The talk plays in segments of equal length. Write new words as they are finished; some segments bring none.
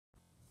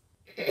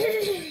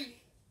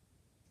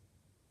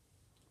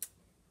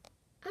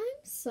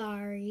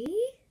sorry.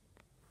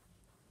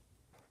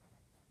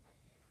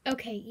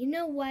 Okay, you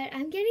know what?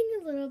 I'm getting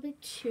a little bit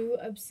too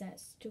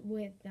obsessed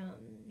with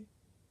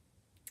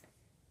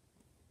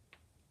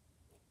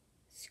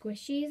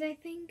squishies, I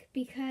think,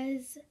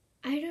 because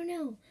I don't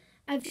know.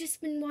 I've just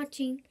been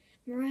watching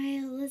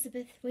Mariah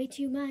Elizabeth way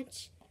too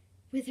much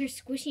with her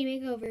squishy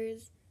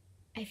makeovers.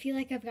 I feel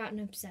like I've gotten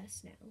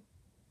obsessed now.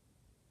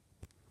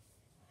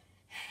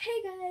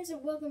 Hey guys,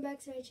 and welcome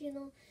back to my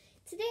channel.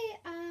 Today,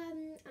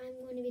 I'm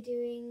going to be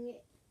doing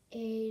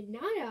a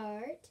not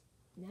art,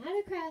 not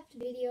a craft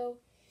video,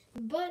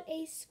 but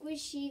a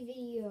squishy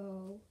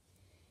video.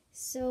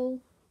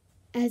 So,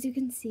 as you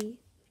can see,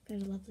 I've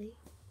got a lovely,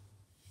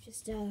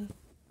 just a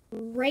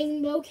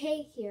rainbow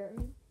cake here.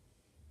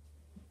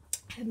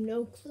 I have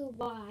no clue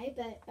why,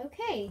 but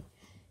okay.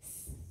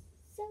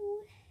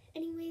 So,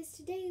 anyways,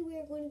 today we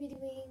are going to be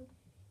doing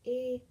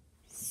a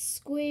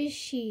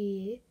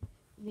squishy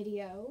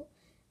video.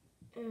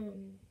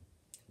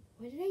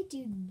 Why did I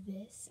do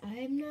this?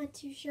 I'm not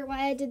too sure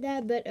why I did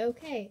that, but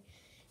okay.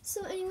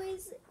 So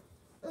anyways,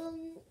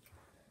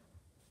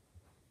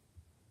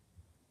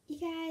 you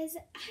guys,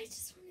 I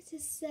just wanted to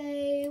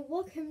say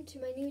welcome to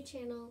my new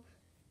channel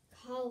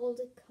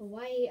called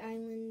Kawaii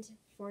Island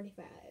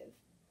 45.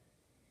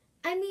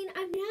 I mean,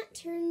 I'm not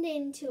turned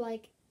into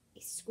like a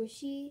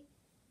squishy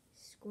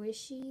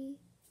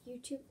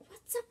YouTube.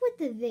 What's up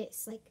with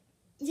this? Like,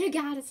 you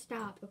gotta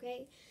stop,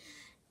 okay?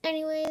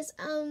 Anyways,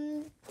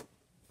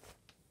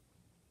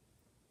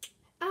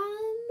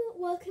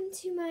 welcome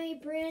to my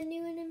brand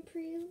new and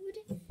improved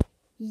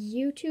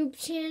YouTube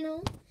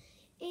channel.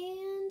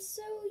 And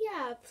so,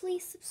 yeah,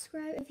 please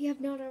subscribe if you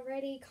have not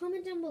already.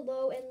 Comment down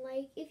below and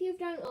like if you've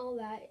done all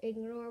that.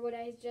 Ignore what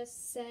I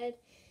just said.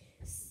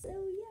 So,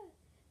 yeah.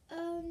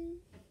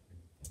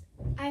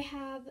 I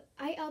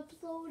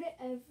upload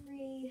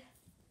every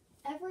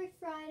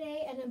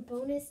Friday and a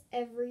bonus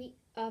every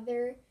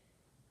other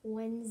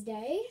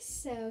Wednesday,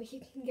 so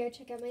you can go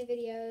check out my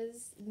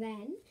videos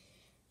then.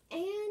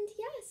 And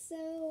yeah,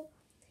 so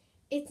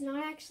it's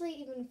not actually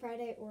even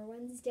Friday or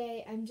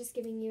Wednesday. I'm just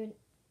giving you an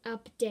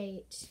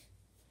update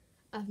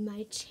of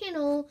my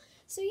channel.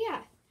 So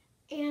yeah,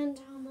 and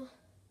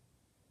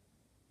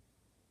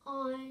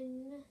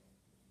on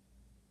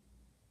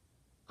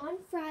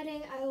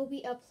Friday I will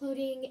be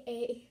uploading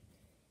a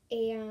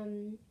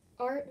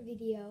art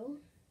video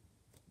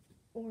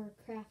or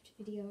craft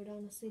video. It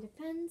honestly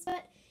depends,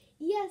 but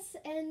yes.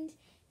 And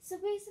so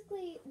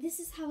basically this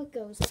is how it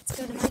goes. Let's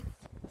go to my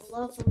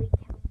lovely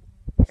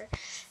calendar.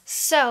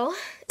 So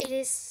it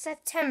is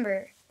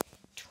September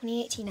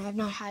 2018. I have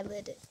not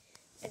highlighted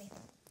anything.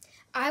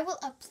 I will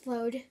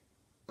upload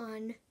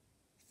on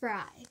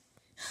Friday.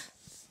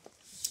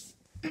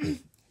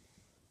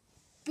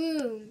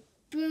 Boom,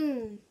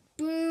 boom,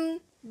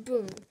 boom,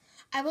 boom.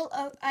 I'm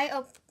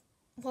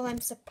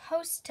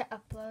supposed to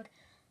upload.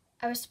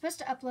 I was supposed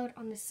to upload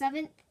on the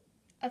 7th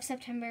of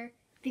September,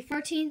 the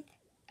 14th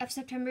of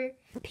September,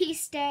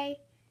 Peace Day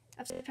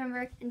of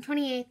September, and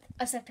 28th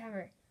of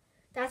September.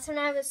 That's when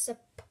I was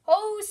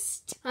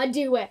supposed to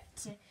do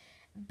it.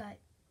 But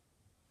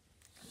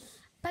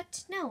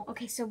no.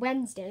 Okay, so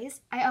Wednesdays,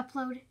 I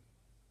upload.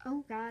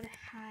 Oh God,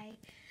 hi.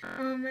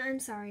 I'm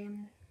sorry.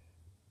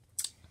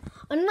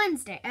 On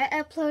Wednesday, I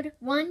upload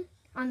one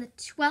on the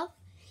 12th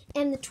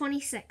and the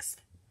 26th.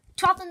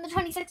 12th and the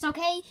 26th,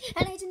 okay?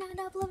 And I did not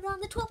upload on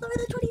the 12th or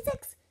the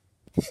 26th.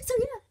 So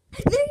yeah,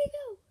 there you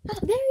go.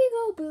 There you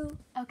go, boo.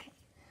 Okay.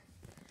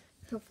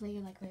 Hopefully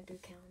you like my boo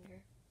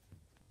calendar.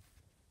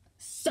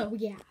 So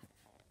yeah.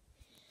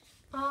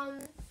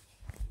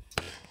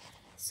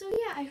 So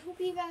yeah, I hope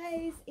you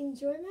guys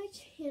enjoy my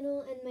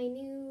channel and my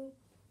new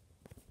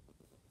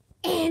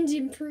and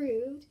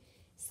improved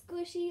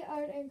squishy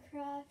art and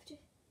craft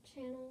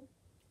channel.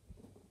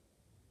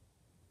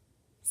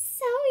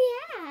 So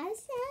yeah,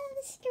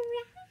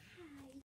 subscribe.